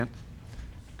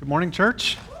Good morning,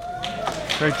 church.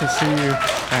 Great to see you.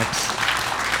 Thanks.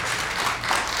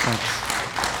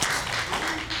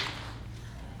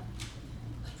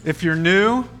 If you're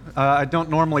new, I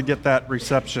don't normally get that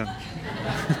reception.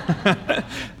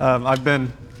 I've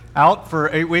been out for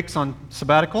 8 weeks on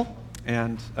sabbatical,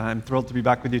 and I'm thrilled to be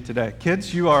back with you today.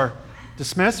 Kids, you are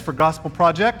dismissed for Gospel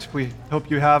Project. We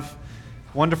hope you have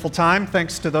a wonderful time.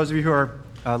 Thanks to those of you who are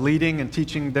leading and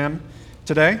teaching them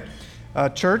today.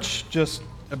 Church, just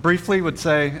briefly would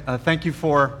say thank you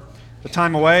for the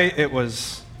time away. It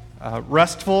was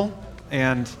restful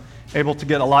and able to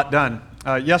get a lot done.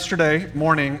 Yesterday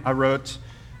morning, I wrote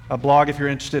a blog. If you're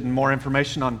interested in more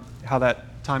information on how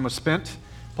that time was spent,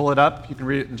 pull it up. You can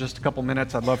read it in just a couple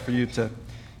minutes. I'd love for you to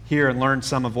hear and learn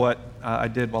some of what I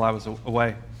did while I was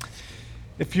away.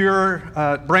 If you're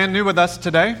brand new with us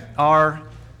today, our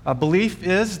belief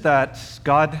is that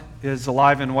God is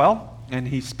alive and well, and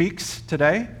He speaks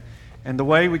today. And the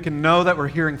way we can know that we're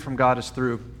hearing from God is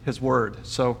through His Word.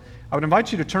 So I would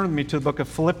invite you to turn with me to the book of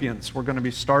Philippians. We're going to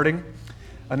be starting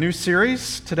a new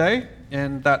series today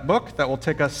in that book that will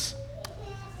take us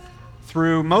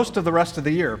through most of the rest of the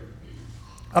year.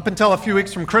 Up until a few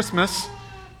weeks from Christmas,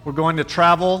 we're going to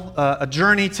travel a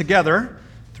journey together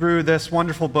through this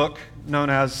wonderful book known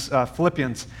as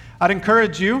Philippians. I'd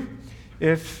encourage you,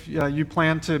 if you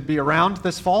plan to be around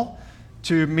this fall,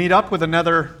 to meet up with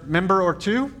another member or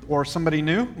two or somebody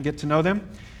new and get to know them.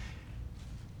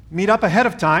 Meet up ahead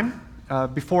of time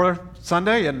before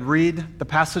Sunday and read the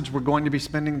passage we're going to be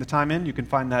spending the time in. You can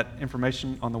find that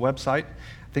information on the website.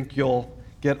 I think you'll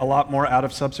get a lot more out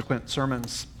of subsequent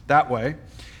sermons that way.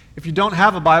 If you don't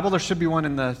have a Bible, there should be one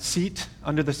in the seat,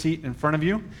 under the seat in front of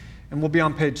you. And we'll be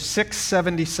on page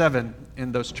 677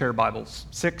 in those chair Bibles.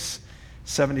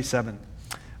 677.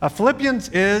 Philippians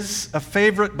is a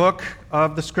favorite book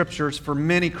of the Scriptures for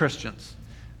many Christians.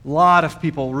 A lot of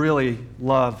people really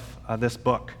love this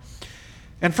book,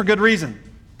 and for good reason.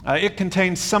 It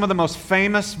contains some of the most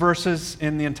famous verses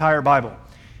in the entire Bible.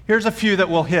 Here's a few that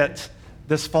we'll hit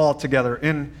this fall together.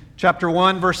 In chapter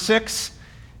 1, verse 6,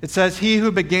 it says, "He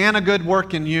who began a good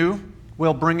work in you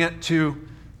will bring it to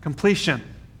completion."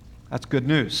 That's good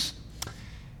news.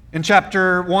 In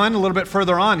chapter 1, a little bit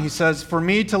further on, he says, "For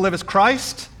me to live is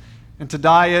Christ, and to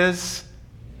die is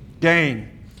gain."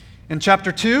 In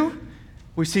chapter 2,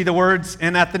 we see the words,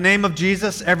 "And at the name of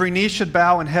Jesus, every knee should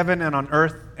bow in heaven and on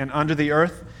earth and under the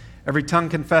earth, every tongue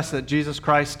confess that Jesus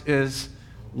Christ is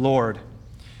Lord."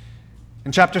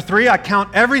 In chapter 3, "I count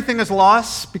everything as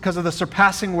loss because of the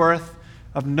surpassing worth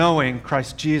of knowing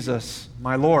Christ Jesus,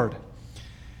 my Lord." A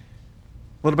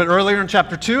little bit earlier in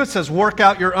chapter 2, it says, "Work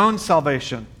out your own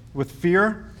salvation with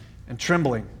fear and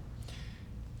trembling."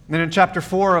 And then in chapter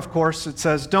 4, of course, it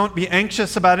says, "Don't be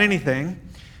anxious about anything,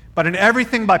 but in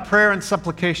everything by prayer and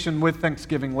supplication with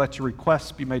thanksgiving, let your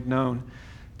requests be made known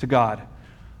to God."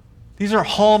 These are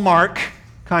hallmark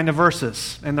kind of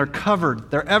verses, and they're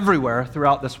covered. They're everywhere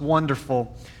throughout this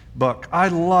wonderful book. I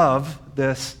love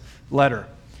this letter.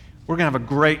 We're going to have a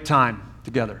great time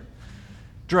together.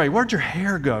 Dre, where'd your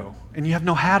hair go? And you have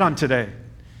no hat on today.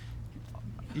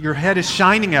 Your head is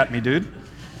shining at me, dude.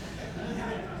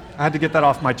 I had to get that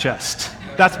off my chest.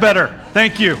 That's better.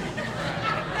 Thank you.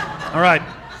 All right.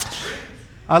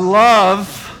 I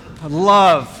love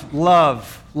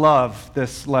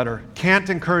this letter. Can't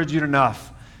encourage you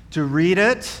enough to read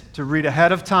it, to read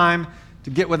ahead of time, to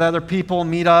get with other people,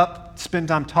 meet up, spend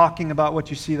time talking about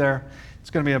what you see there. It's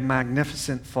going to be a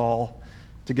magnificent fall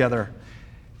together.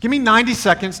 Give me 90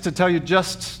 seconds to tell you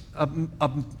just a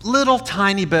little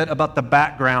tiny bit about the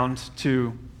background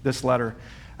to this letter.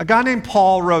 A guy named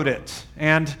Paul wrote it,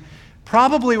 and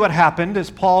probably what happened is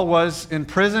Paul was in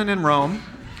prison in Rome,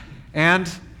 and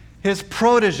his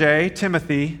protege,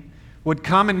 Timothy, would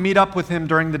come and meet up with him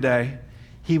during the day.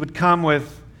 He would come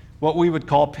with what we would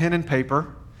call pen and paper,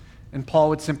 and Paul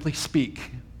would simply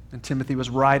speak, and Timothy was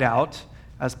write out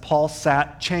as Paul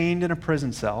sat chained in a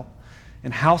prison cell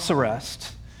in house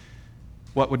arrest,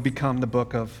 what would become the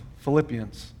book of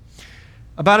Philippians.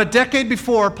 About a decade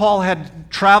before, Paul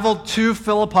had traveled to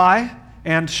Philippi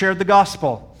and shared the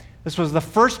gospel. This was the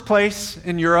first place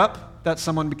in Europe that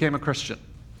someone became a Christian.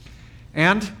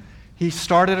 And he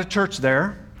started a church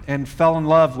there and fell in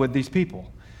love with these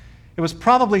people. It was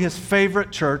probably his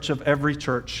favorite church of every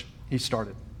church he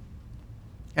started.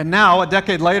 And now, a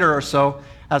decade later or so,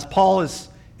 as Paul is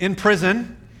in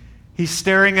prison, he's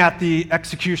staring at the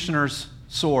executioner's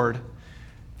sword.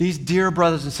 These dear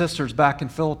brothers and sisters back in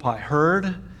Philippi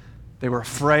heard, they were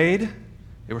afraid,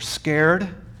 they were scared,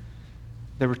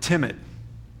 they were timid.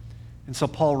 And so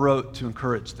Paul wrote to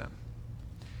encourage them.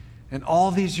 And all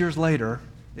these years later,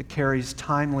 it carries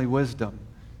timely wisdom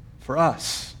for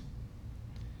us.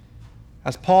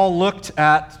 As Paul looked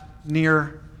at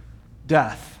near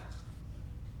death,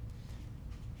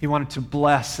 he wanted to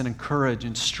bless and encourage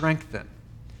and strengthen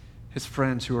his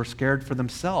friends who are scared for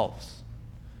themselves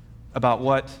about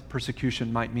what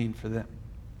persecution might mean for them.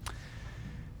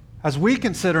 As we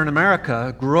consider in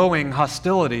America growing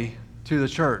hostility to the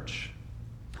church,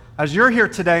 as you're here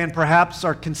today and perhaps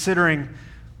are considering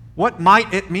what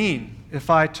might it mean if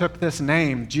I took this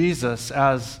name, Jesus,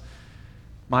 as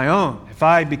my own, if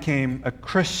I became a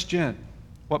Christian,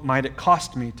 what might it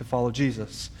cost me to follow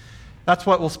Jesus? That's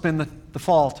what we'll spend the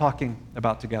fall talking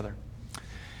about together.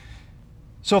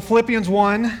 So Philippians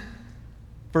 1,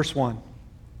 verse 1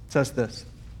 says this: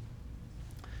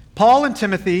 Paul and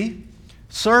Timothy,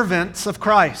 servants of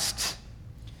Christ,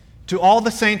 to all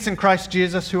the saints in Christ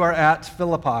Jesus who are at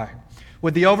Philippi,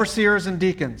 with the overseers and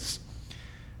deacons,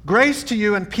 grace to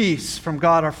you and peace from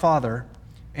God our Father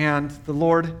and the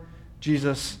Lord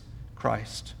Jesus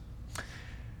Christ.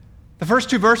 The first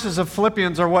two verses of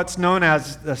Philippians are what's known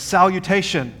as the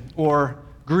salutation or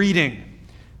greeting.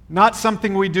 Not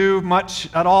something we do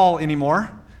much at all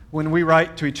anymore when we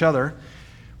write to each other.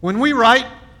 When we write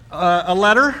a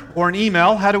letter or an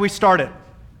email, how do we start it?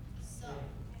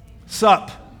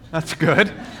 Sup. That's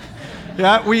good.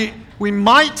 Yeah, we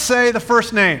might say the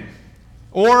first name.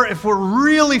 Or if we're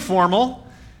really formal,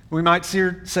 we might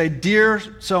say, dear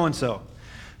so-and-so.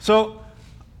 So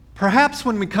perhaps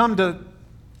when we come to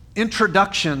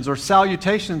introductions or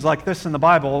salutations like this in the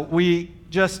Bible, we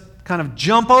just kind of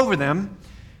jump over them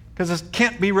because it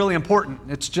can't be really important.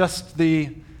 It's just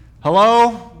the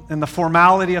hello and the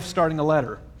formality of starting a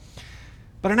letter.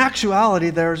 But in actuality,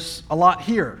 there's a lot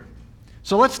here.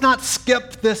 So let's not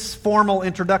skip this formal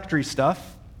introductory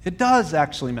stuff. It does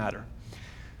actually matter.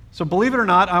 So believe it or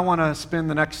not, I want to spend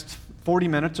the next 40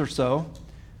 minutes or so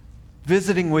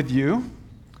visiting with you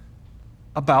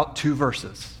about two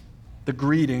verses, the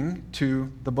greeting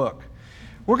to the book.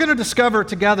 We're going to discover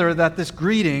together that this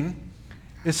greeting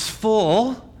is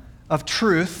full of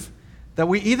truth that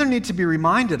we either need to be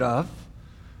reminded of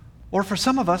or for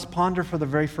some of us ponder for the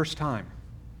very first time.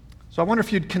 So I wonder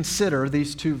if you'd consider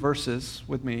these two verses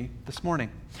with me this morning.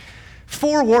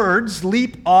 4 words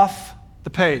leap off the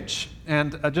page,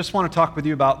 and I just want to talk with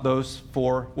you about those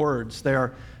 4 words. They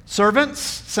are servants,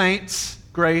 saints,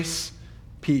 grace,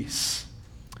 peace.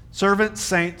 Servants,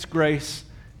 saints, grace,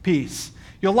 peace.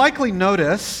 You'll likely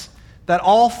notice that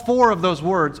all 4 of those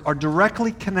words are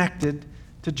directly connected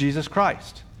to Jesus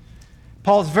Christ.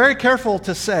 Paul is very careful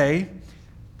to say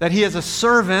that he is a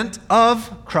servant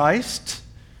of Christ,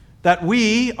 that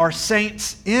we are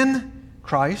saints in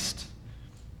Christ,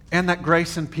 and that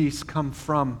grace and peace come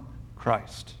from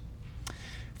Christ.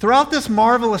 Throughout this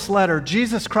marvelous letter,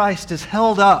 Jesus Christ is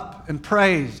held up and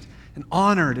praised and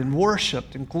honored and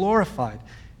worshiped and glorified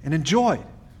and enjoyed.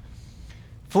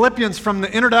 Philippians, from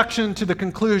the introduction to the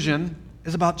conclusion,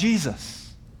 is about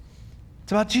Jesus.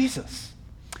 It's about Jesus.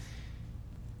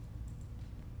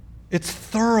 It's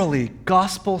thoroughly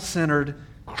gospel-centered,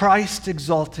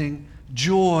 Christ-exalting,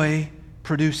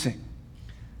 joy-producing.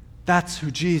 That's who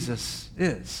Jesus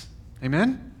is.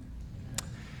 Amen?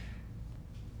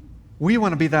 We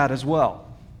want to be that as well.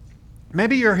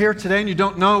 Maybe you're here today and you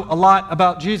don't know a lot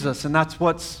about Jesus, and that's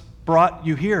what's brought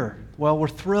you here. Well, we're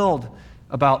thrilled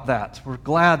about that. We're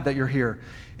glad that you're here.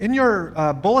 In your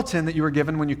bulletin that you were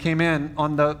given when you came in,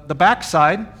 on the back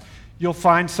side, you'll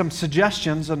find some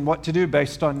suggestions on what to do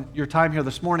based on your time here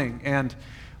this morning. And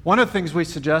one of the things we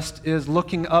suggest is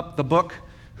looking up the book,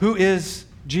 Who is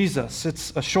Jesus?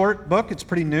 It's a short book. It's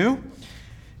pretty new.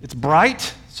 It's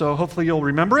bright, so hopefully you'll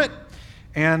remember it.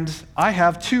 And I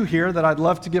have 2 here that I'd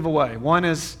love to give away. One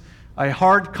is a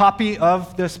hard copy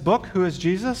of this book, Who is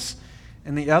Jesus?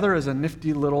 And the other is a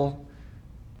nifty little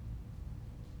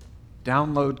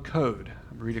download code.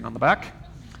 I'm reading on the back.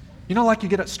 You know, like you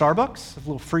get at Starbucks, a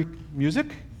little free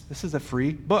music? This is a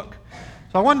free book.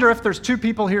 So I wonder if there's 2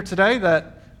 people here today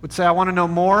that would say, I want to know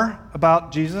more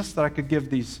about Jesus, that I could give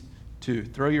these to.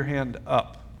 Throw your hand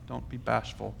up. Don't be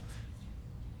bashful.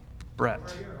 Brett.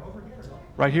 Right here, over here.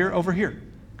 Right here, over here.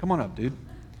 Come on up, dude.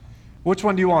 Which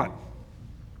one do you want?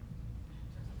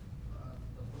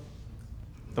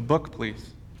 The book,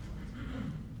 please.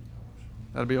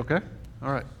 That'll be okay?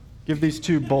 All right. Give these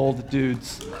 2 bold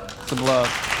dudes some love.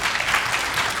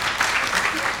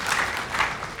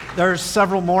 There's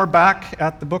several more back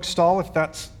at the bookstall. If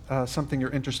that's something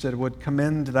you're interested in, would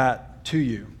commend that to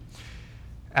you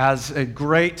as a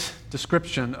great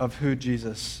description of who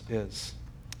Jesus is.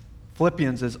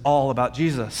 Philippians is all about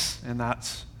Jesus, and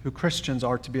that's who Christians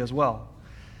are to be as well.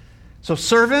 So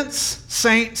servants,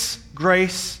 saints,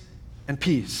 grace, and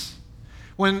peace.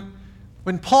 When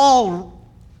Paul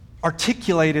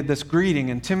articulated this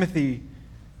greeting and Timothy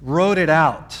wrote it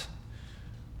out,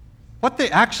 what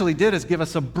they actually did is give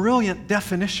us a brilliant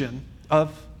definition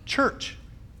of church.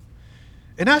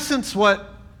 In essence,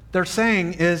 what they're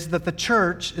saying is that the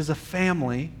church is a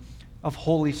family of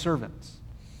holy servants.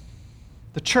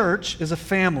 The church is a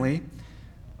family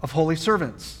of holy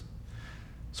servants.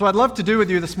 So what I'd love to do with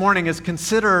you this morning is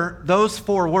consider those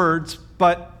 4 words,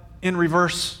 but in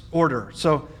reverse order.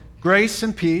 So grace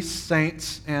and peace,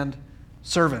 saints and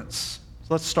servants. So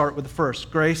let's start with the first,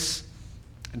 grace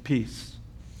and peace.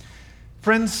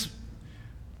 Friends,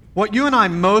 what you and I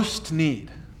most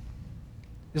need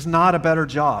is not a better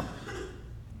job,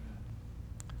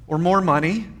 or more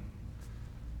money,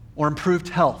 or improved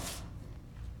health.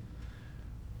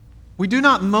 We do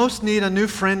not most need a new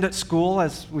friend at school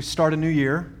as we start a new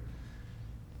year,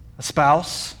 a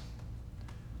spouse,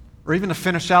 or even to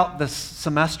finish out this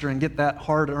semester and get that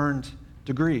hard-earned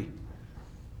degree.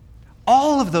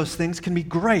 All of those things can be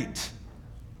great,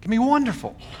 can be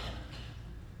wonderful.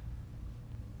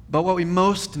 But what we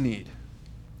most need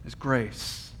is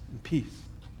grace and peace.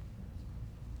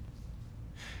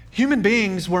 Human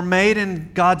beings were made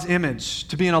in God's image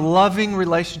to be in a loving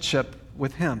relationship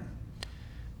with Him,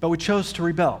 but we chose to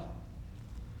rebel.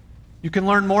 You can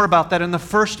learn more about that in the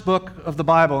first book of the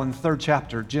Bible, in the 3rd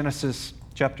chapter, Genesis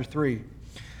chapter 3.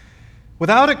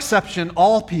 Without exception,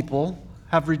 all people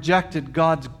have rejected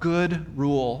God's good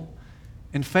rule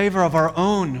in favor of our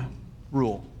own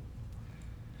rule.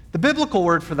 The biblical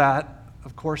word for that,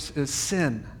 of course, is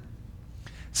sin.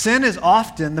 Sin is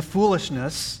often the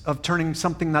foolishness of turning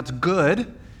something that's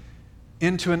good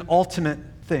into an ultimate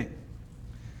thing.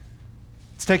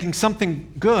 It's taking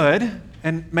something good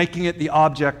and making it the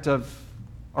object of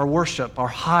our worship, our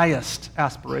highest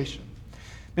aspiration.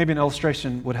 Maybe an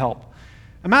illustration would help.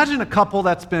 Imagine a couple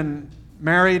that's been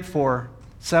married for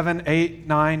 7, 8,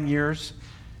 9 years,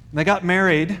 and they got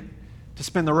married to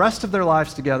spend the rest of their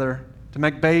lives together, to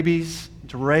make babies,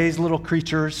 to raise little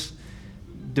creatures,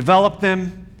 develop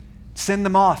them, send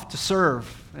them off to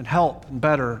serve and help and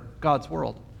better God's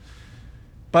world.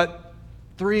 But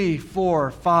 3,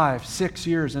 4, 5, 6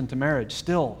 years into marriage,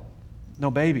 still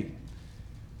no baby.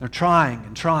 They're trying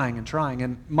and trying and trying,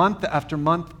 and month after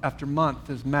month after month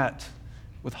is met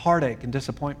with heartache and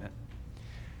disappointment.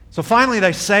 So finally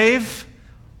they save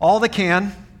all they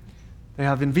can. They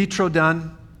have in vitro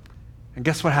done, and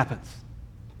guess what happens?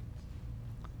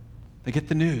 They get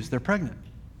the news, they're pregnant.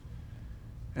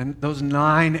 And those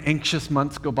 9 anxious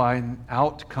months go by, and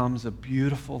out comes a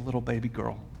beautiful little baby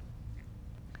girl.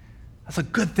 That's a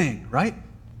good thing, right?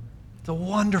 It's a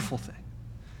wonderful thing.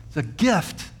 It's a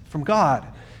gift from God,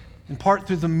 in part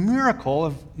through the miracle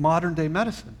of modern-day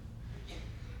medicine.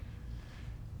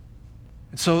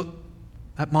 And so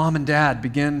that mom and dad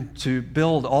begin to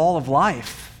build all of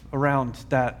life around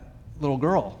that little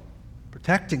girl,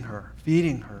 protecting her,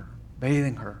 feeding her,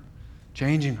 bathing her,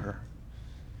 changing her,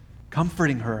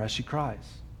 comforting her as she cries.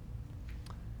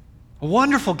 A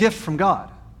wonderful gift from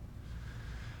God.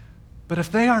 But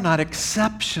if they are not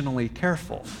exceptionally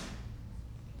careful,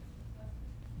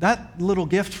 that little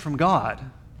gift from God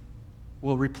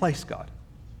will replace God.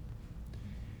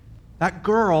 That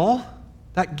girl,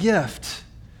 that gift,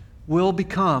 will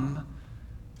become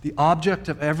the object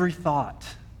of every thought,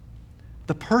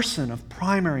 the person of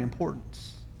primary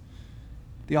importance,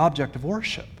 the object of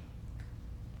worship.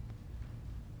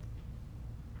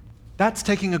 That's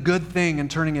taking a good thing and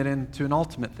turning it into an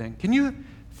ultimate thing. Can you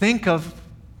think of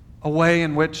a way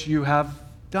in which you have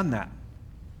done that?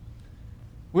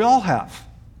 We all have.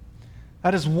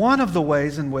 That is one of the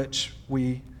ways in which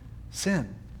we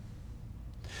sin.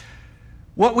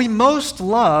 What we most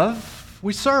love,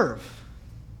 we serve.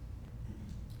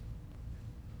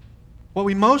 What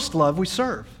we most love, we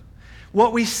serve.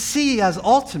 What we see as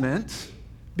ultimate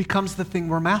becomes the thing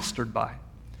we're mastered by.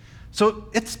 So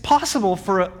it's possible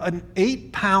for an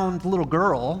 8-pound little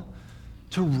girl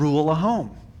to rule a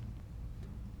home,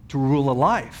 to rule a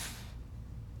life.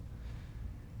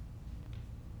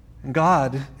 And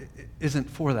God isn't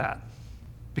for that,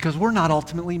 because we're not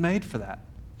ultimately made for that.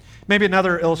 Maybe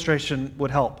another illustration would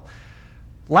help.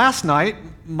 Last night,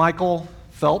 Michael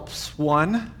Phelps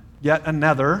won yet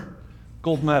another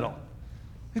gold medal.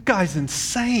 This guy's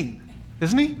insane,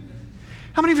 isn't he?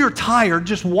 How many of you are tired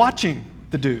just watching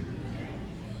the dude?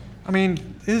 I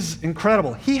mean, it is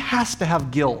incredible. He has to have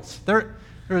gills. There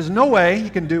is no way he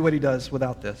can do what he does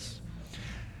without this.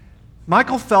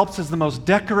 Michael Phelps is the most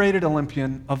decorated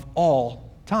Olympian of all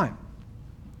time.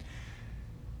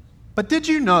 But did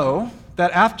you know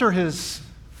that after his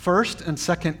first and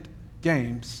second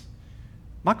games,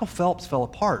 Michael Phelps fell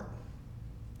apart?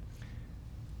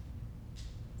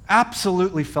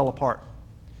 absolutely fell apart.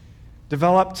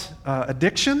 Developed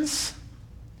addictions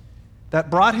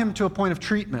that brought him to a point of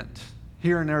treatment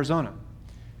here in Arizona.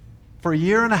 For a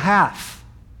year and a half,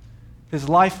 his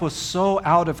life was so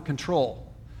out of control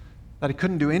that he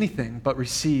couldn't do anything but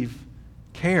receive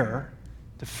care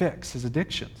to fix his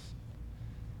addictions.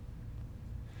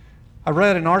 I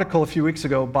read an article a few weeks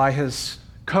ago by his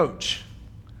coach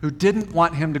who didn't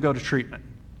want him to go to treatment.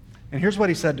 And here's what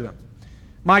he said to him.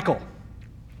 Michael,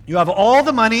 you have all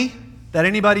the money that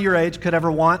anybody your age could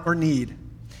ever want or need.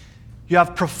 You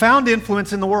have profound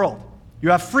influence in the world. You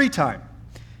have free time.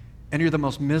 And you're the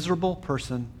most miserable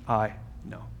person I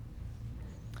know.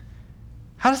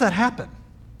 How does that happen?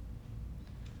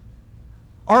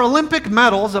 Are Olympic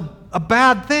medals a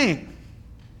bad thing?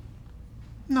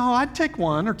 No, I'd take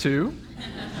one or two.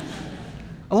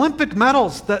 Olympic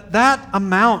medals, that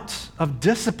amount of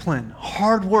discipline,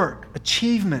 hard work,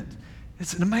 achievement,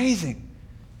 it's amazing.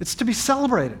 It's to be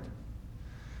celebrated.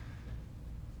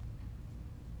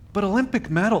 But Olympic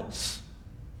medals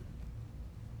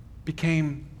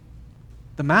became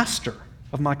the master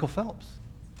of Michael Phelps.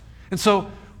 And so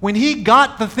when he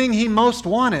got the thing he most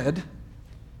wanted,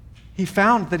 he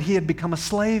found that he had become a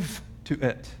slave to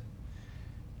it,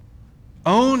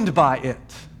 owned by it.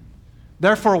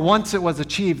 Therefore, once it was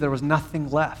achieved, there was nothing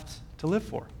left to live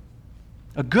for.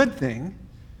 A good thing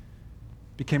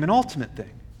became an ultimate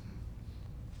thing.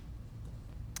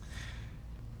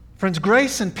 Friends,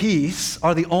 grace and peace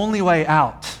are the only way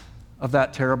out of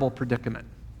that terrible predicament,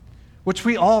 which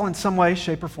we all in some way,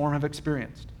 shape, or form have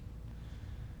experienced.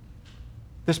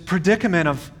 This predicament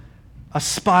of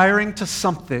aspiring to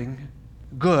something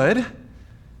good,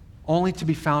 only to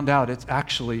be found out it's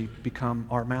actually become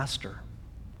our master.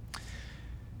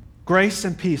 Grace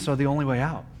and peace are the only way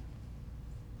out.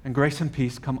 And grace and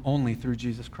peace come only through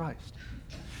Jesus Christ.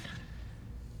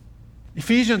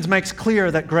 Ephesians makes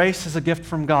clear that grace is a gift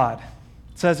from God.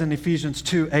 It says in Ephesians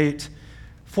 2:8,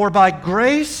 "For by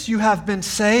grace you have been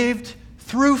saved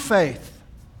through faith."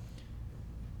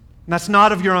 And that's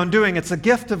not of your own doing. It's a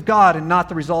gift of God and not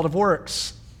the result of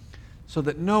works, so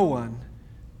that no one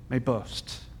may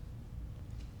boast.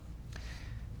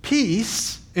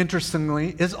 Peace,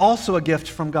 interestingly, is also a gift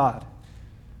from God.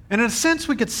 And in a sense,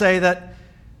 we could say that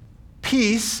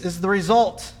peace is the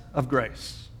result of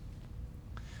grace.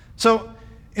 So,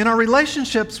 in our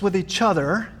relationships with each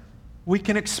other, we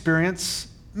can experience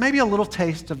maybe a little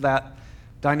taste of that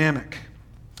dynamic.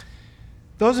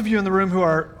 Those of you in the room who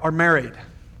are married,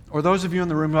 or those of you in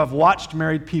the room who have watched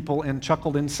married people and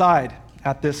chuckled inside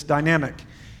at this dynamic,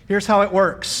 here's how it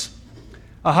works.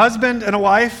 A husband and a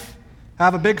wife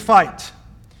have a big fight.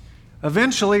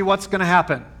 Eventually, what's going to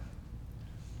happen?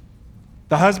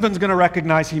 The husband's going to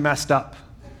recognize he messed up.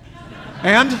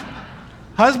 And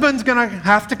husband's going to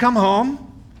have to come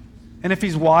home, and if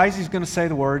he's wise, he's going to say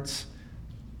the words,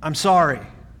 "I'm sorry."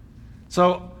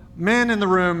 So, men in the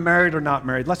room, married or not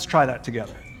married, let's try that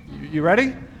together. You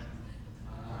ready?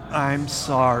 I'm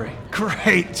sorry.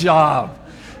 Great job.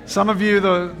 Some of you,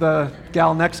 the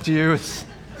gal next to you,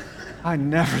 I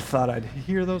never thought I'd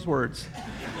hear those words.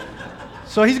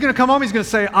 So he's going to come home, he's going to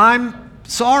say, "I'm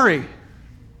sorry."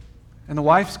 And the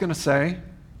wife's going to say,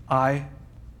 "I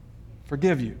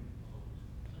forgive you."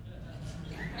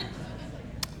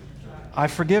 I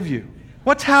forgive you.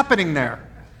 What's happening there?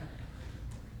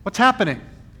 What's happening?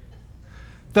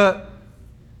 The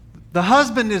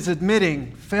husband is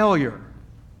admitting failure,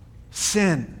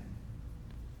 sin.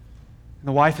 And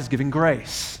the wife is giving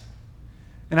grace.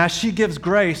 And as she gives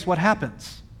grace, what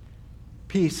happens?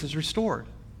 Peace is restored.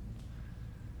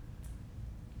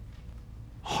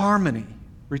 Harmony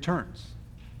returns.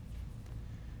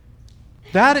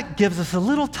 That gives us a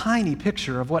little tiny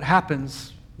picture of what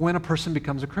happens when a person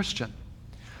becomes a Christian.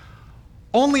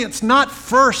 Only it's not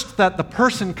first that the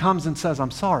person comes and says,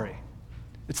 "I'm sorry."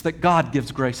 It's that God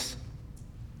gives grace.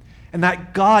 And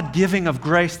that God giving of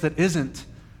grace that isn't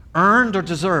earned or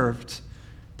deserved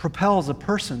propels a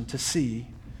person to see,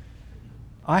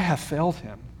 I have failed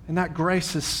him. And that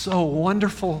grace is so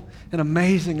wonderful and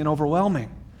amazing and overwhelming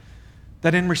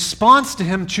that in response to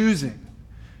him choosing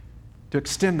to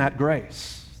extend that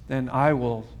grace, then I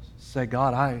will say,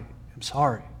 "God, I am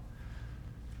sorry.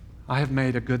 I have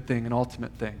made a good thing an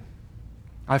ultimate thing.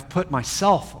 I've put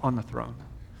myself on the throne."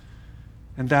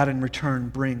 And that in return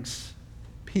brings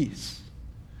peace.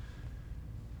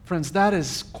 Friends, that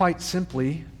is quite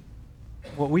simply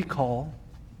what we call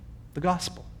the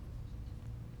gospel.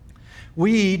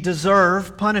 We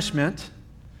deserve punishment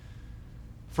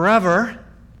forever,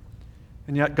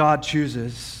 and yet God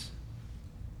chooses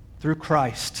through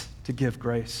Christ to give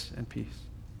grace and peace.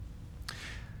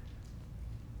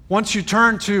 Once you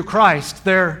turn to Christ,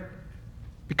 there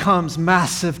becomes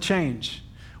massive change.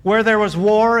 Where there was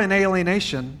war and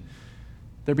alienation,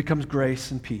 there becomes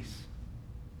grace and peace.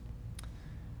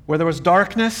 Where there was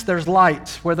darkness, there's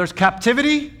light. Where there's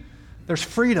captivity, there's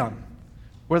freedom.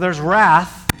 Where there's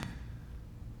wrath,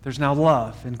 there's now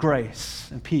love and grace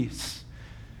and peace.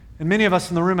 And many of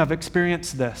us in the room have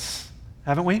experienced this,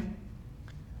 haven't we?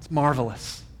 It's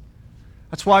marvelous.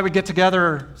 That's why we get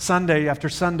together Sunday after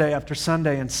Sunday after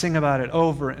Sunday and sing about it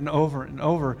over and over and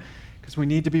over, because we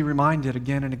need to be reminded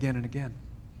again and again and again.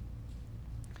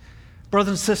 Brothers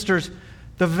and sisters,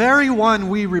 the very one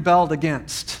we rebelled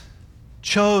against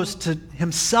chose to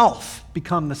himself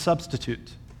become the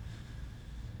substitute.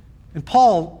 And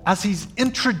Paul, as he's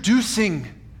introducing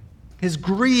his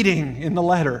greeting in the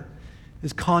letter,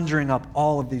 is conjuring up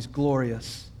all of these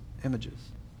glorious images.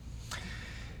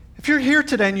 If you're here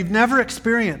today and you've never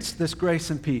experienced this grace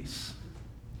and peace,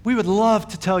 we would love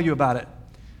to tell you about it.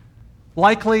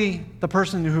 Likely the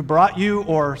person who brought you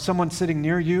or someone sitting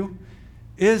near you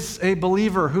is a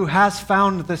believer who has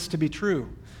found this to be true.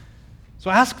 So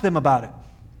ask them about it.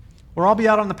 Or I'll be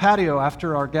out on the patio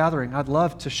after our gathering. I'd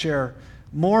love to share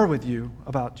more with you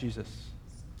about Jesus.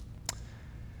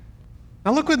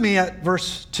 Now look with me at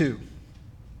verse 2.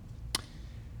 It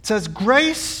says,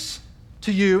 "Grace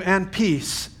to you and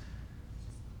peace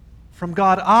from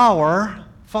God our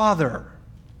Father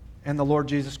and the Lord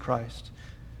Jesus Christ."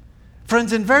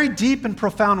 Friends, in very deep and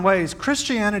profound ways,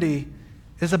 Christianity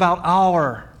is about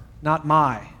our, not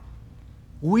my.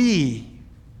 We,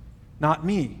 not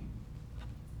me.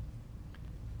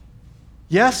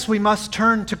 Yes, we must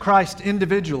turn to Christ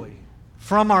individually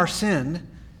from our sin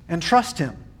and trust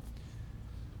Him.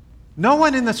 No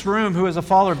one in this room who is a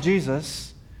follower of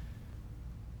Jesus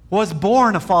was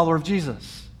born a follower of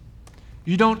Jesus.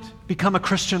 You don't become a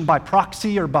Christian by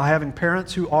proxy or by having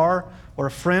parents who are, or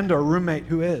a friend or a roommate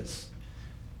who is.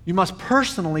 You must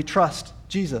personally trust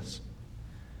Jesus.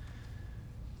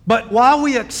 But while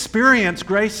we experience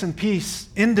grace and peace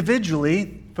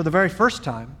individually for the very first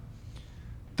time,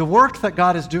 the work that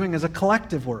God is doing is a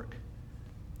collective work.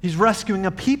 He's rescuing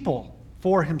a people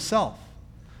for Himself.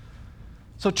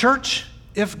 So, church,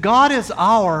 if God is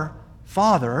our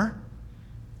Father,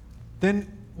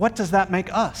 then what does that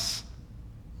make us?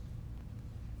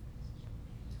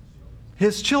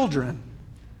 His children.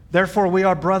 Therefore, we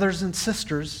are brothers and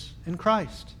sisters in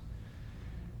Christ.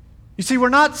 You see, we're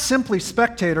not simply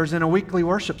spectators in a weekly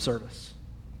worship service.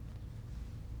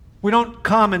 We don't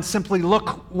come and simply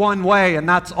look one way and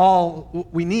that's all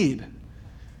we need.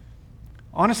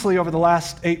 Honestly, over the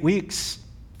last 8 weeks,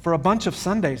 for a bunch of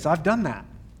Sundays, I've done that.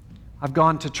 I've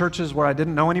gone to churches where I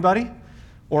didn't know anybody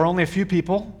or only a few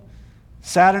people,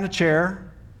 sat in a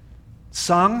chair,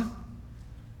 sung,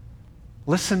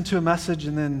 listened to a message,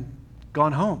 and then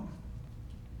gone home.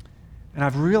 And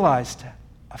I've realized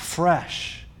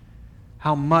afresh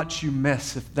how much you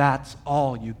miss if that's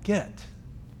all you get.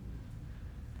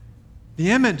 The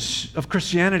image of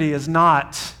Christianity is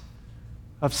not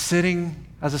of sitting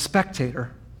as a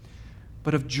spectator,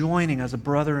 but of joining as a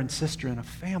brother and sister in a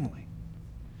family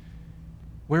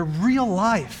where real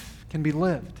life can be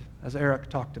lived, as Eric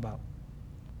talked about.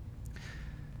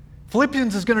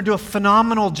 Philippians is going to do a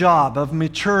phenomenal job of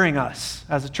maturing us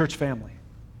as a church family.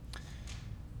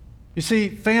 You see,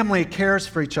 family cares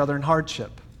for each other in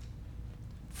hardship.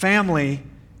 Family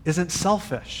isn't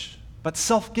selfish, but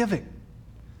self-giving.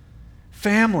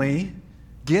 Family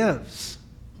gives,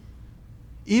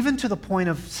 even to the point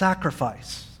of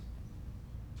sacrifice,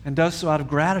 and does so out of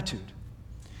gratitude.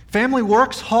 Family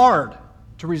works hard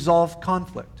to resolve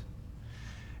conflict.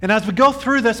 And as we go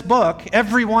through this book,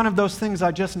 every one of those things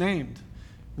I just named,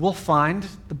 we'll find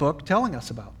the book telling us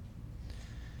about.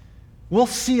 We'll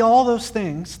see all those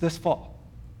things this fall.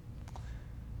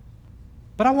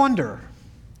 But I wonder,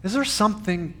 is there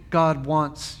something God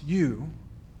wants you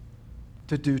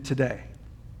to do today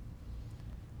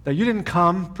that you didn't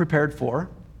come prepared for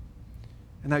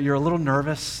and that you're a little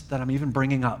nervous that I'm even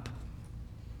bringing up?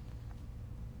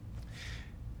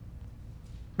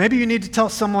 Maybe you need to tell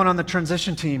someone on the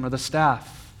transition team or the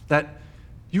staff that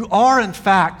you are, in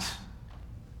fact,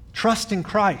 trusting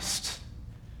Christ,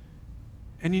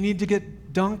 and you need to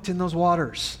get dunked in those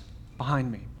waters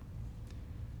behind me.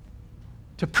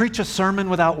 To preach a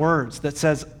sermon without words that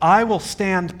says, I will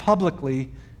stand publicly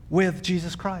with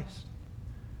Jesus Christ.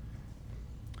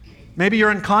 Maybe you're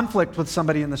in conflict with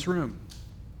somebody in this room,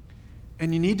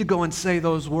 and you need to go and say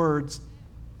those words,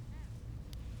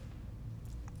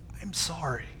 I'm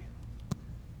sorry.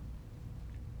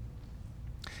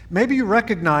 Maybe you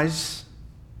recognize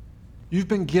you've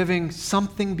been giving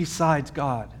something besides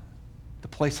God the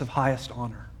place of highest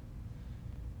honor.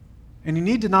 And you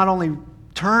need to not only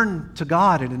turn to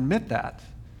God and admit that,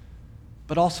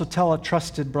 but also tell a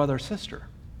trusted brother or sister.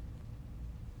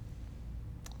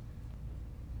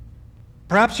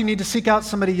 Perhaps you need to seek out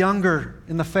somebody younger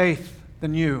in the faith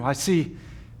than you. I see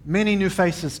many new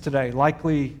faces today,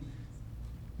 likely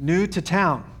new to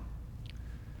town.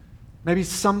 Maybe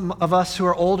some of us who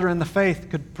are older in the faith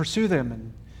could pursue them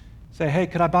and say, hey,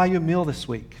 could I buy you a meal this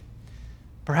week?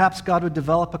 Perhaps God would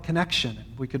develop a connection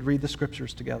and we could read the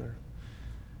scriptures together.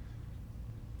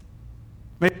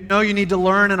 Maybe you know you need to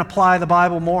learn and apply the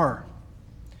Bible more.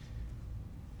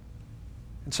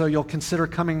 And so you'll consider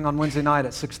coming on Wednesday night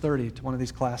at 6:30 to one of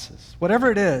these classes. Whatever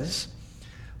it is,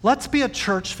 let's be a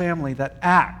church family that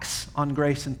acts on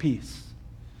grace and peace,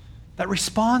 that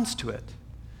responds to it.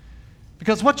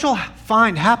 Because what you'll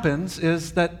find happens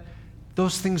is that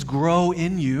those things grow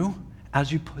in you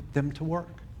as you put them to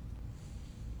work.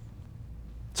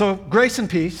 So grace and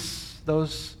peace,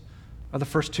 those are the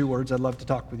first two words I'd love to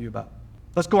talk with you about.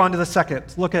 Let's go on to the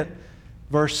second. Look at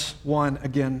verse 1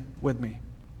 again with me.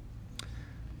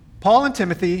 Paul and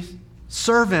Timothy,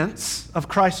 servants of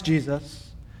Christ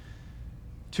Jesus,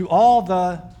 to all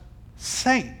the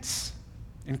saints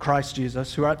in Christ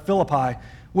Jesus who are at Philippi,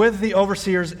 with the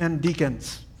overseers and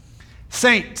deacons.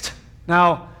 Saint.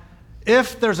 Now,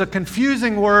 if there's a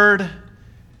confusing word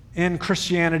in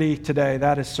Christianity today,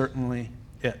 that is certainly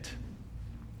it.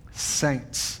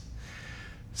 Saints.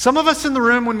 Some of us in the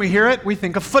room, when we hear it, we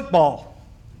think of football.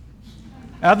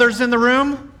 Others in the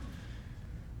room,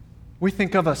 we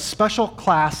think of a special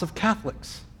class of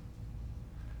Catholics.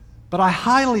 But I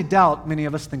highly doubt many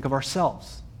of us think of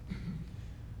ourselves.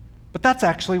 But that's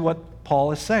actually what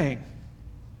Paul is saying.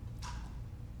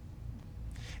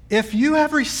 If you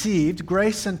have received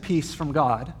grace and peace from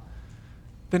God,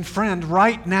 then friend,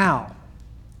 right now,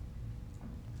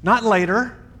 not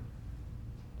later,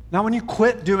 not when you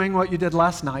quit doing what you did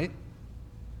last night,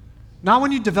 not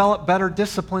when you develop better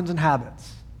disciplines and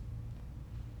habits,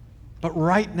 but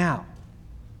right now,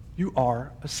 you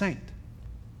are a saint.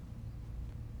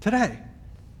 Today.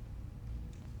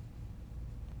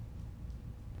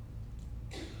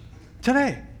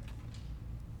 Today.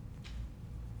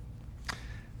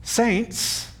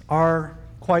 Saints are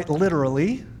quite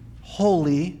literally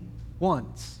holy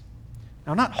ones.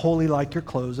 Now, not holy like your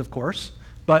clothes, of course,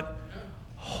 but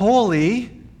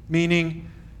holy meaning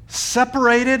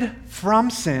separated from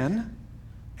sin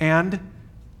and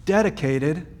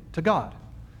dedicated to God.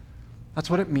 That's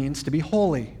what it means to be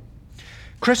holy.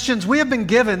 Christians, we have been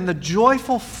given the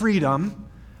joyful freedom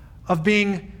of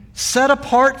being set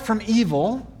apart from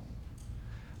evil,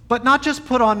 but not just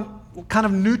put on kind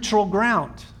of neutral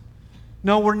ground.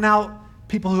 No, we're now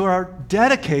people who are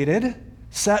dedicated,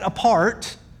 set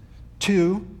apart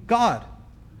to God.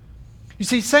 You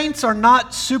see, saints are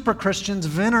not super Christians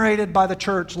venerated by the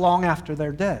church long after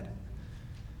they're dead.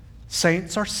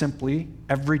 Saints are simply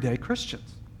everyday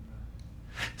Christians.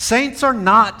 Saints are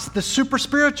not the super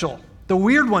spiritual, the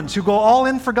weird ones who go all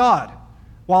in for God,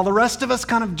 while the rest of us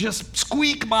kind of just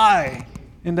squeak by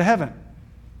into heaven.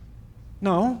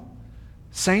 No,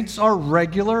 saints are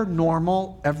regular,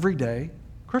 normal, everyday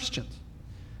Christians.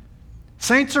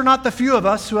 Saints are not the few of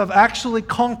us who have actually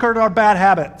conquered our bad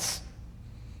habits.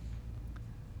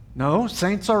 No,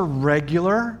 saints are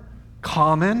regular,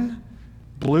 common,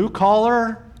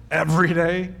 blue-collar,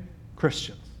 everyday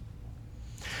Christians.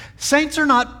 Saints are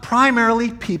not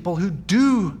primarily people who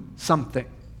do something.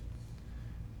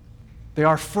 They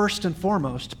are first and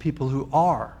foremost people who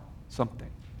are something.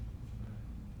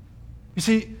 You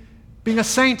see, being a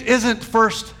saint isn't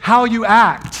first how you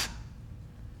act.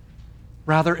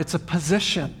 Rather, it's a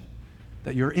position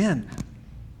that you're in.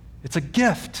 It's a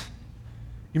gift.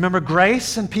 You remember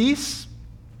grace and peace?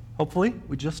 Hopefully,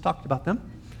 we just talked about them.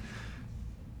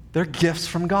 They're gifts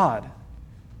from God.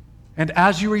 And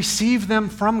as you receive them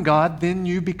from God, then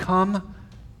you become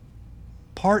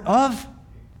part of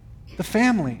the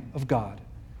family of God,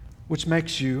 which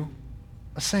makes you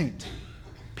a saint.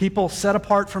 People set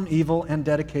apart from evil and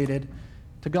dedicated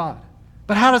to God.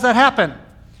 But how does that happen?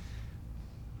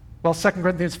 Well, 2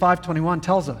 Corinthians 5:21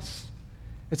 tells us.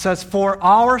 It says, for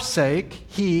our sake,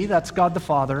 He, that's God the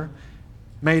Father,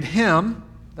 made Him,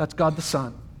 that's God the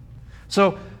Son.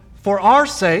 So, for our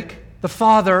sake, the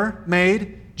Father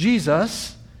made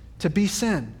Jesus to be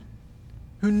sin,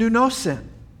 who knew no sin,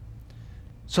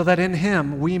 so that in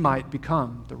Him we might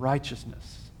become the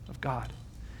righteousness of God.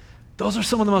 Those are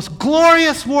some of the most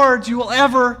glorious words you will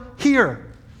ever hear.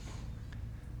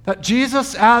 That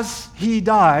Jesus, as He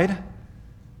died,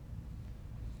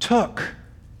 took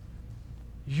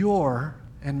your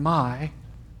and my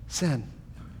sin,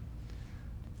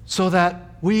 so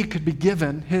that we could be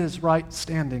given his right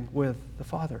standing with the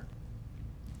Father.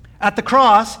 At the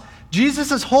cross,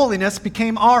 Jesus' holiness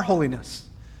became our holiness,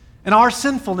 and our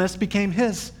sinfulness became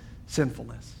his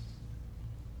sinfulness.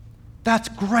 That's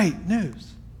great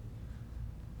news.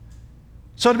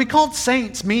 So to be called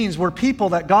saints means we're people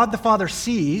that God the Father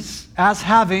sees as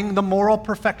having the moral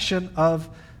perfection of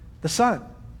the Son.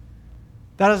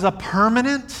 That is a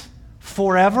permanent,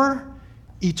 forever,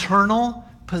 eternal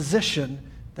position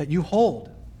that you hold.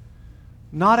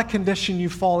 Not a condition you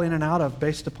fall in and out of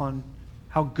based upon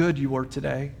how good you were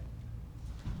today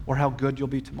or how good you'll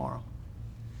be tomorrow.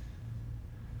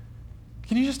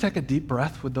 Can you just take a deep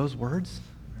breath with those words?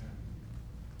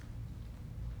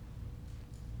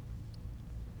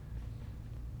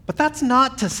 But that's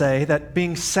not to say that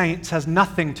being saints has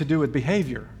nothing to do with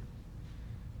behavior.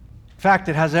 In fact,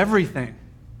 it has everything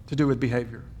to do with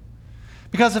behavior.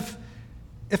 Because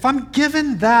if I'm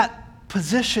given that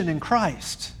position in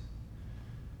Christ,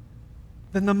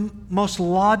 then the most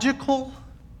logical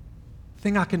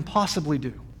thing I can possibly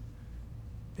do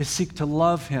is seek to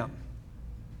love him.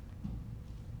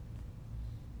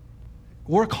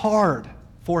 Work hard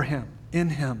for him, in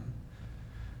him,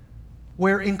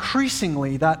 where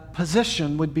increasingly that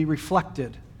position would be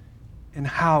reflected in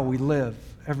how we live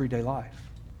everyday life.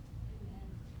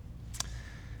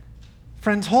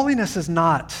 Friends, holiness is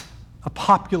not a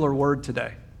popular word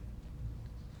today,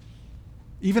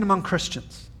 even among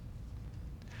Christians.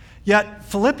 Yet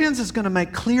Philippians is going to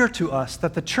make clear to us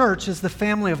that the church is the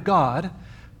family of God,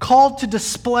 called to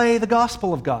display the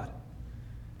gospel of God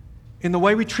in the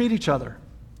way we treat each other,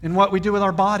 in what we do with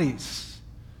our bodies,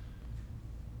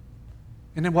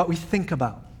 and in what we think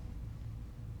about.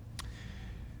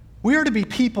 We are to be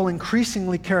people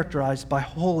increasingly characterized by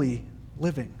holy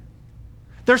living.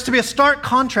 There's to be a stark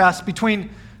contrast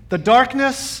between the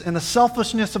darkness and the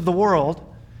selfishness of the world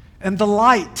and the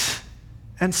light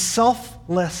and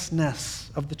selflessness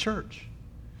of the church.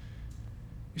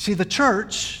 You see, the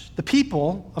church, the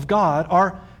people of God,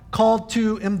 are called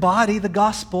to embody the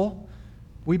gospel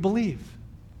we believe.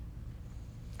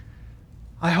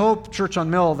 I hope, Church on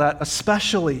Mill, that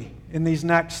especially in these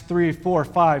next 3, 4,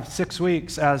 5, 6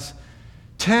 weeks, as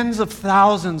tens of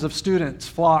thousands of students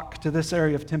flock to this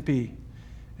area of Tempe,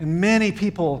 and many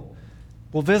people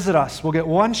will visit us, we'll get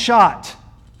one shot,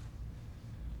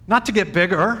 not to get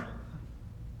bigger.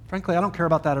 Frankly, I don't care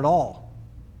about that at all.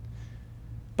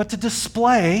 But to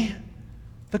display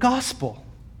the gospel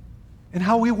and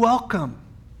how we welcome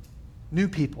new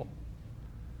people.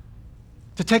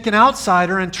 To take an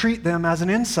outsider and treat them as an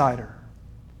insider.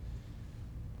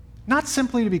 Not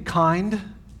simply to be kind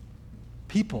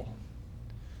people,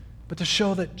 but to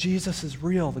show that Jesus is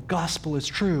real, the gospel is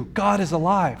true, God is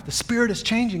alive, the Spirit is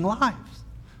changing lives.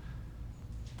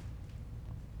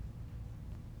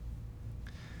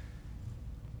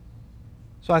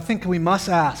 So I think we must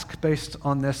ask, based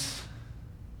on this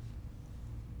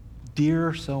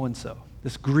dear so-and-so,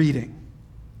 this greeting,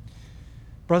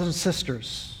 brothers and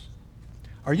sisters,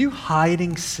 are you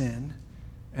hiding sin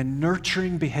and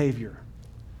nurturing behavior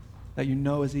that you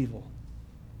know is evil?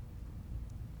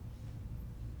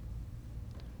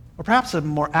 Or perhaps a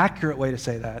more accurate way to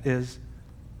say that is,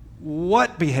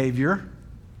 what behavior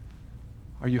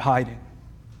are you hiding?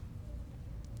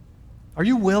 Are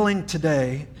you willing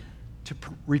today to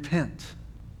repent?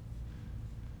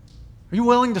 Are you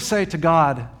willing to say to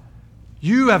God,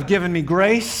 you have given me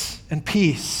grace and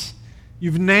peace.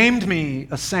 You've named me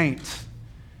a saint.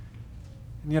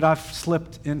 And yet I've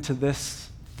slipped into this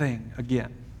thing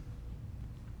again.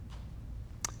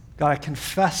 God, I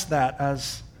confess that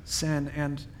as sin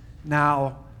and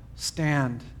now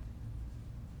stand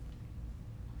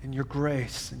in your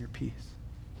grace and your peace.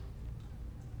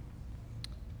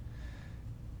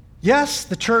 Yes,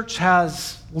 the church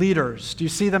has leaders. Do you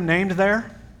see them named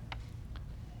there?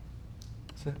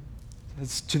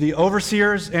 It's to the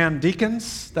overseers and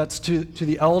deacons. That's to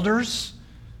the elders,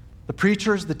 the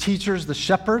preachers, the teachers, the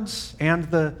shepherds, and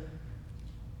the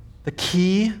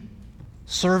key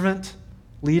servant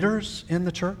leaders in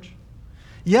the church.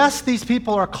 Yes, these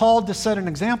people are called to set an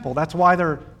example. That's why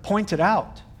they're pointed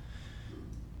out.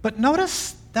 But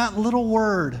notice that little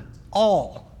word,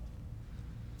 all.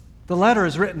 The letter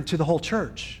is written to the whole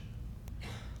church.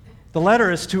 The letter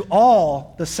is to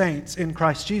all the saints in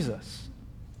Christ Jesus.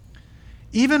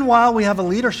 Even while we have a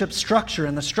leadership structure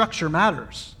and the structure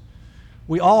matters,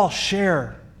 we all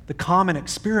share the common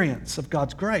experience of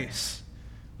God's grace.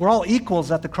 We're all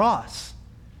equals at the cross.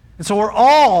 And so we're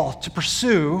all to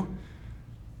pursue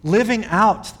living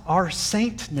out our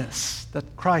saintness that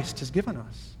Christ has given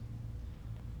us.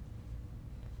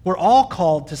 We're all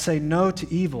called to say no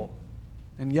to evil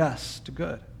and yes to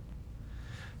good.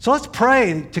 So let's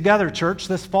pray together, church,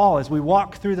 this fall as we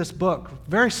walk through this book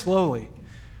very slowly,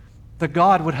 that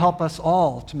God would help us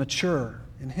all to mature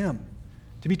in Him,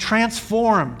 to be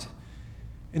transformed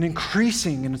in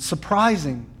increasing and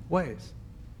surprising ways.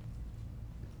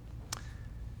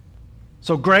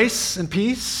 So grace and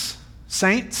peace,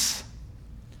 saints.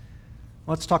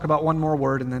 Let's talk about one more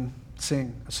word and then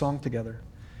sing a song together.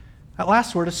 That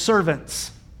last word is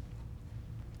servants.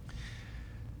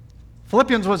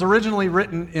 Philippians was originally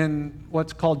written in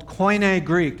what's called Koine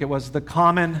Greek. It was the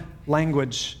common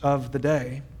language of the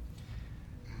day.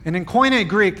 And in Koine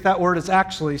Greek, that word is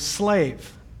actually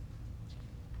slave.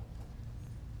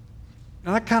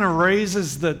 Now that kind of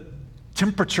raises the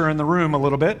temperature in the room a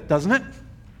little bit, doesn't it?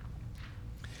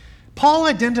 Paul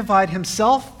identified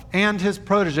himself and his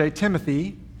protege,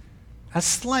 Timothy, as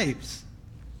slaves.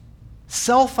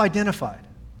 Self-identified.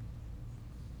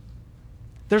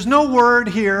 There's no word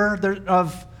here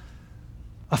of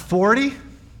authority,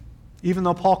 even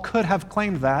though Paul could have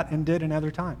claimed that and did in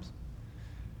other times.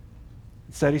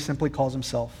 Instead, he simply calls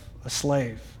himself a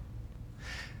slave.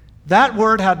 That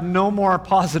word had no more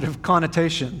positive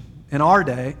connotation in our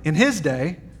day, in his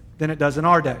day, than it does in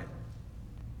our day.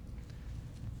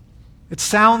 It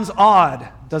sounds odd,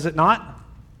 does it not?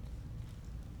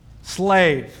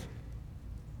 Slave.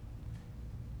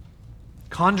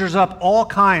 Conjures up all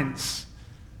kinds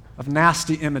of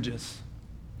nasty images,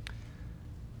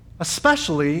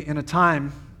 especially in a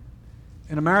time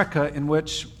in America in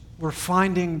which we're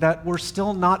finding that we're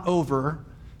still not over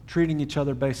treating each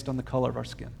other based on the color of our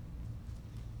skin.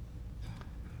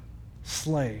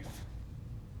 Slave.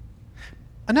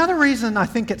 Another reason I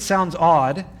think it sounds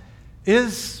odd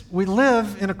is we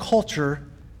live in a culture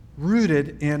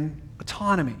rooted in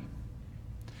autonomy.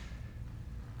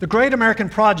 The Great American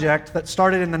Project that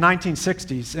started in the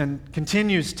 1960s and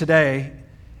continues today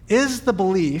is the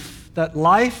belief that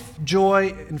life,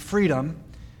 joy, and freedom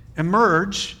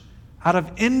emerge out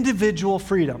of individual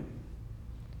freedom,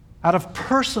 out of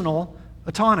personal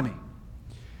autonomy.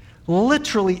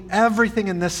 Literally everything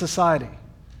in this society,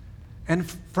 and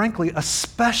frankly,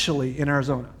 especially in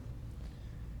Arizona,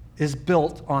 is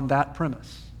built on that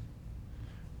premise.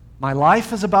 My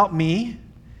life is about me,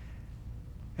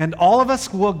 and all of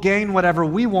us will gain whatever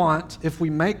we want if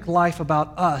we make life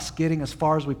about us getting as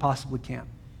far as we possibly can.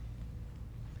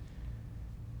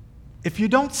 If you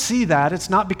don't see that, it's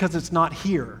not because it's not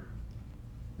here.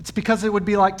 It's because it would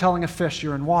be like telling a fish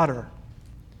you're in water.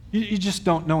 You just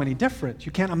don't know any different.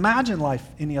 You can't imagine life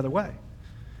any other way.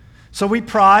 So we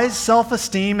prize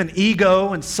self-esteem and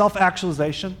ego and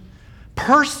self-actualization,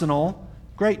 personal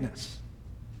greatness.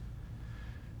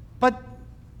 But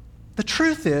the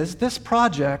truth is, this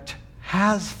project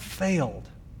has failed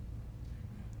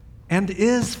and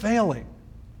is failing.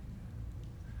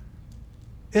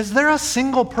 Is there a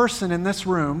single person in this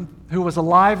room who was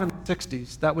alive in the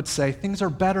 60s that would say things are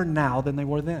better now than they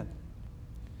were then?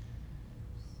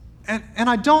 And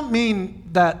I don't mean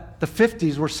that the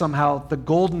 50s were somehow the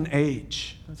golden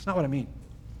age. That's not what I mean.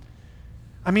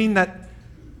 I mean that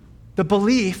the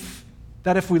belief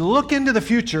that if we look into the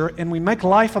future and we make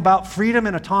life about freedom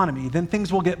and autonomy, then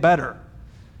things will get better.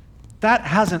 That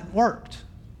hasn't worked.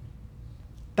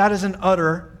 That is an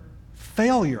utter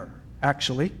failure,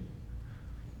 actually.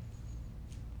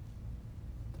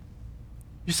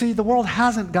 You see, the world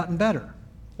hasn't gotten better.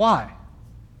 Why?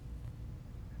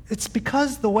 It's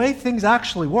because the way things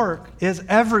actually work is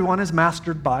everyone is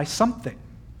mastered by something.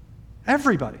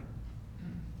 Everybody.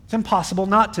 It's impossible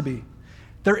not to be.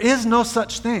 There is no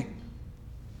such thing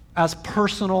as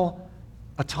personal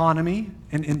autonomy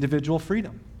and individual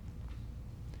freedom.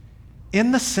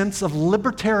 In the sense of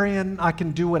libertarian, I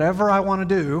can do whatever I want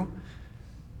to do,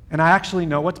 and I actually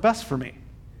know what's best for me.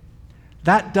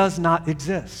 That does not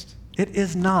exist. It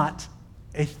is not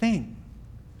a thing.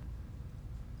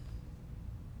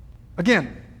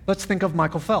 Again, let's think of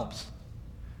Michael Phelps.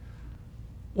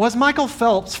 Was Michael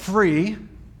Phelps free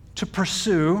to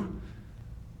pursue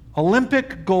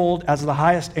Olympic gold as the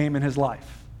highest aim in his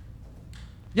life?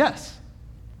 Yes.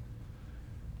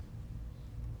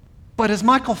 But is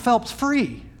Michael Phelps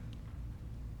free?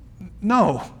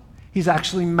 No. He's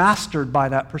actually mastered by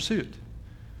that pursuit.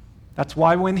 That's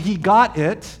why when he got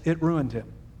it, it ruined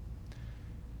him.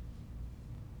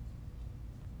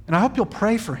 And I hope you'll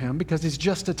pray for him because he's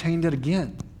just attained it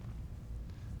again.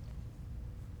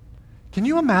 Can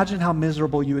you imagine how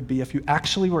miserable you would be if you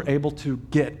actually were able to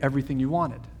get everything you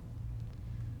wanted?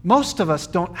 Most of us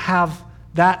don't have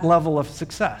that level of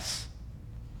success.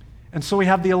 And so we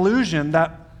have the illusion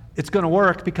that it's going to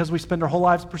work because we spend our whole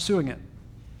lives pursuing it.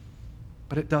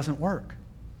 But it doesn't work.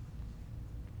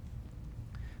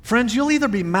 Friends, you'll either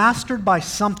be mastered by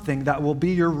something that will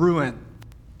be your ruin,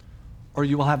 or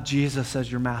you will have Jesus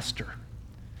as your master,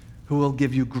 who will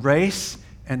give you grace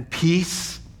and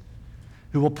peace,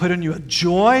 who will put in you a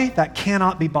joy that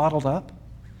cannot be bottled up,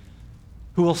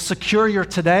 who will secure your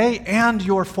today and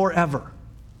your forever,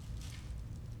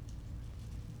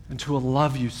 and who will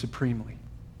love you supremely.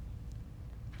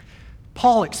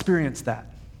 Paul experienced that.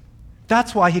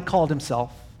 That's why he called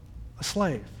himself a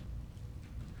slave.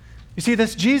 You see,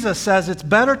 this Jesus says it's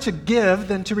better to give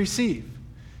than to receive.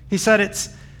 He said it's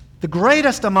the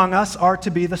greatest among us are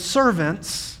to be the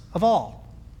servants of all.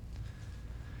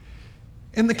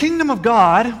 In the kingdom of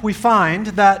God, we find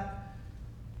that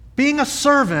being a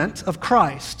servant of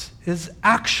Christ is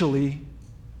actually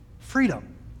freedom.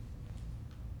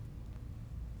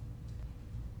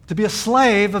 To be a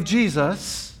slave of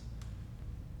Jesus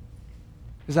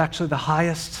is actually the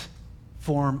highest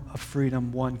form of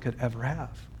freedom one could ever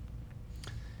have.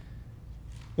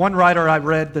 One writer I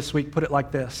read this week put it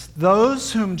like this: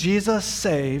 those whom Jesus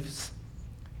saves,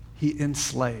 he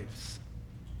enslaves.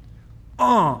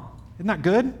 Isn't that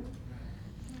good?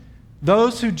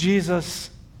 Those who Jesus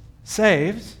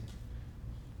saves,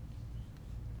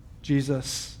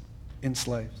 Jesus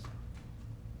enslaves.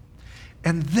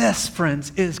 And this,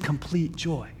 friends, is complete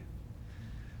joy.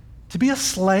 To be a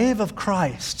slave of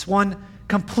Christ, one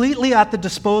completely at the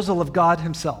disposal of God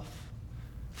himself,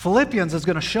 Philippians is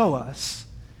going to show us,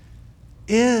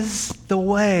 is the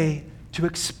way to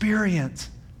experience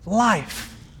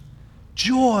life,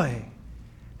 joy,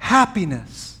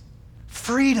 happiness,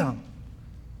 freedom.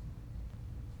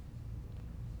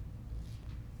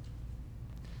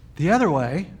 The other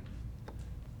way,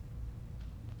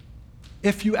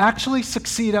 if you actually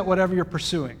succeed at whatever you're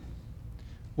pursuing,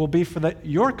 will be for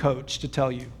your coach to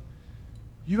tell you,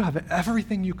 you have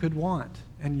everything you could want,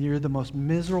 and you're the most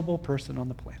miserable person on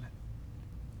the planet.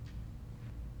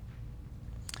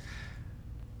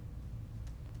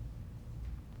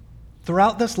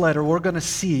 Throughout this letter, we're going to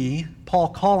see Paul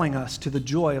calling us to the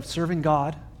joy of serving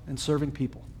God and serving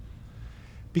people,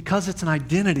 because it's an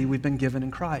identity we've been given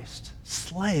in Christ.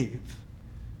 Slave,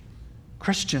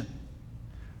 Christian,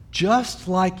 just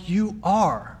like you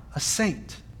are a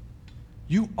saint,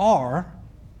 you are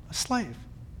a slave.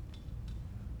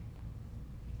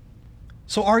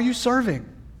 So are you serving?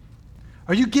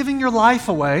 Are you giving your life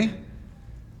away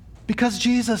because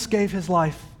Jesus gave his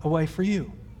life away for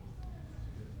you?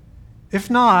 If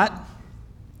not,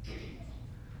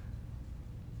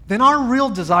 then our real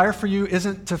desire for you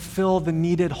isn't to fill the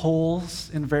needed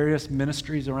holes in various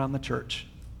ministries around the church.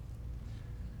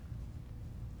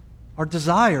 Our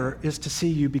desire is to see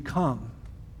you become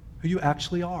who you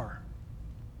actually are,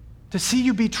 to see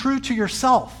you be true to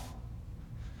yourself.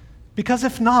 Because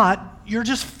if not, you're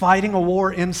just fighting a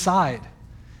war inside,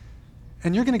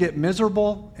 and you're going to get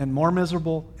miserable and more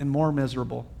miserable and more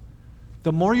miserable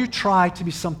the more you try to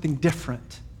be something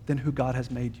different than who God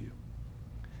has made you.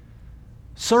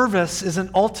 Service isn't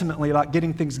ultimately about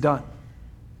getting things done.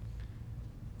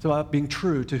 It's about being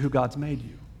true to who God's made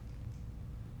you.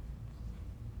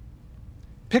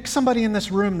 Pick somebody in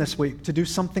this room this week to do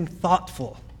something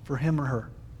thoughtful for him or her.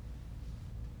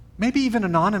 Maybe even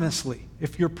anonymously,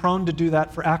 if you're prone to do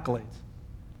that for accolades.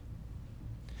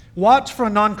 Watch for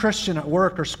a non-Christian at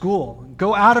work or school.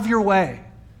 Go out of your way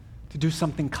to do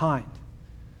something kind.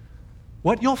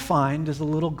 What you'll find is a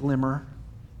little glimmer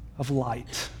of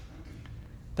light.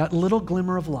 That little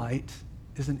glimmer of light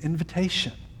is an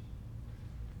invitation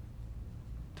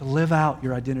to live out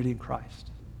your identity in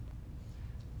Christ.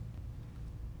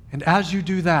 And as you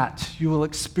do that, you will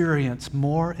experience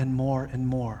more and more and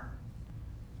more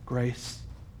grace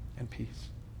and peace.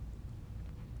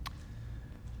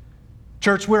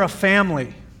 Church, we're a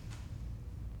family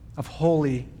of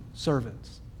holy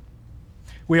servants.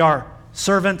 We are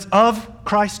servants of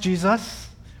Christ Jesus.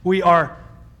 We are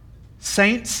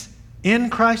saints in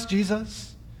Christ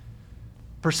Jesus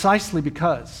precisely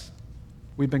because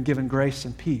we've been given grace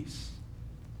and peace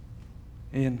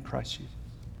in Christ Jesus.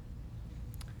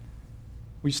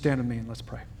 Will you stand with me and let's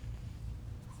pray?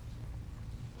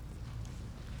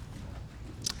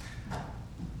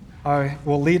 I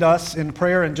will lead us in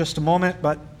prayer in just a moment,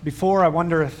 but before, I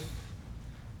wonder if,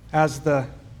 as the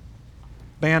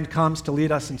band comes to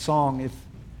lead us in song, if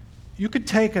you could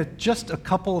take just a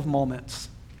couple of moments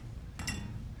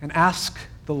and ask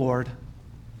the Lord,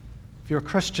 if you're a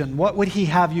Christian, what would he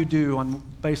have you do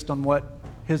based on what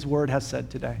his word has said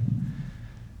today?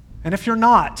 And if you're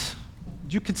not,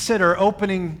 would you consider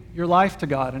opening your life to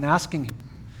God and asking him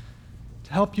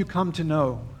to help you come to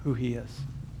know who he is?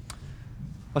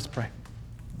 Let's pray.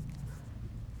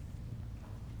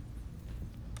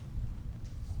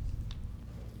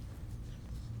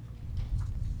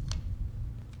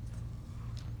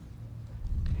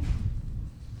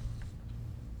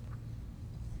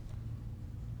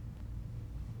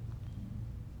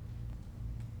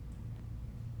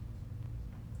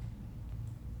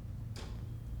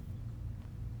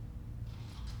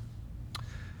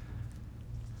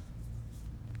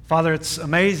 Father, it's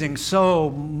amazing, so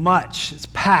much. It's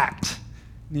packed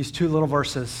in these two little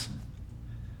verses.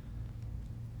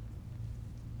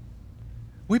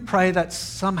 We pray that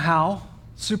somehow,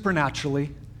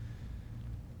 supernaturally,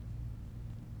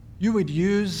 you would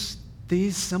use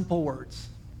these simple words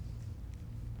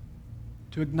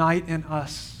to ignite in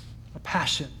us a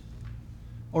passion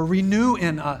or renew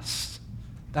in us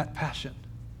that passion.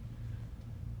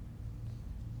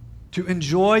 To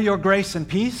enjoy your grace and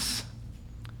peace,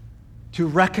 to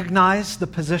recognize the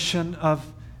position of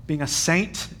being a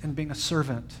saint and being a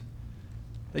servant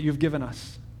that you've given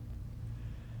us.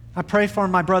 I pray for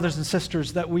my brothers and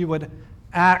sisters that we would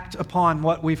act upon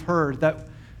what we've heard, that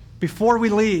before we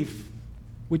leave,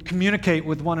 we'd communicate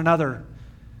with one another.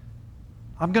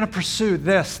 I'm going to pursue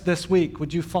this week.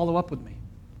 Would you follow up with me?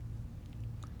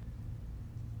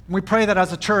 And we pray that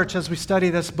as a church, as we study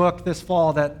this book this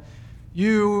fall, that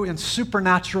you, in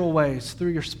supernatural ways,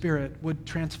 through your Spirit, would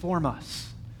transform us.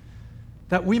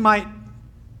 That we might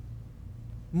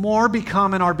more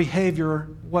become in our behavior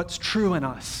what's true in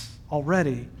us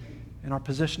already in our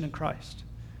position in Christ.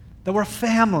 That we're a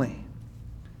family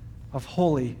of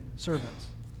holy servants.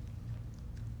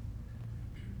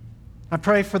 I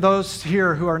pray for those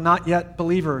here who are not yet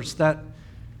believers that,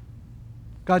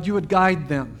 God, you would guide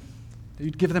them, that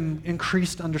you'd give them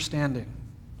increased understanding.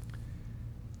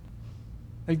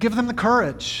 And give them the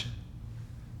courage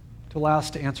to allow us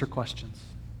to answer questions.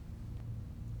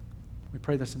 We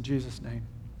pray this in Jesus' name.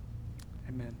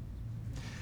 Amen.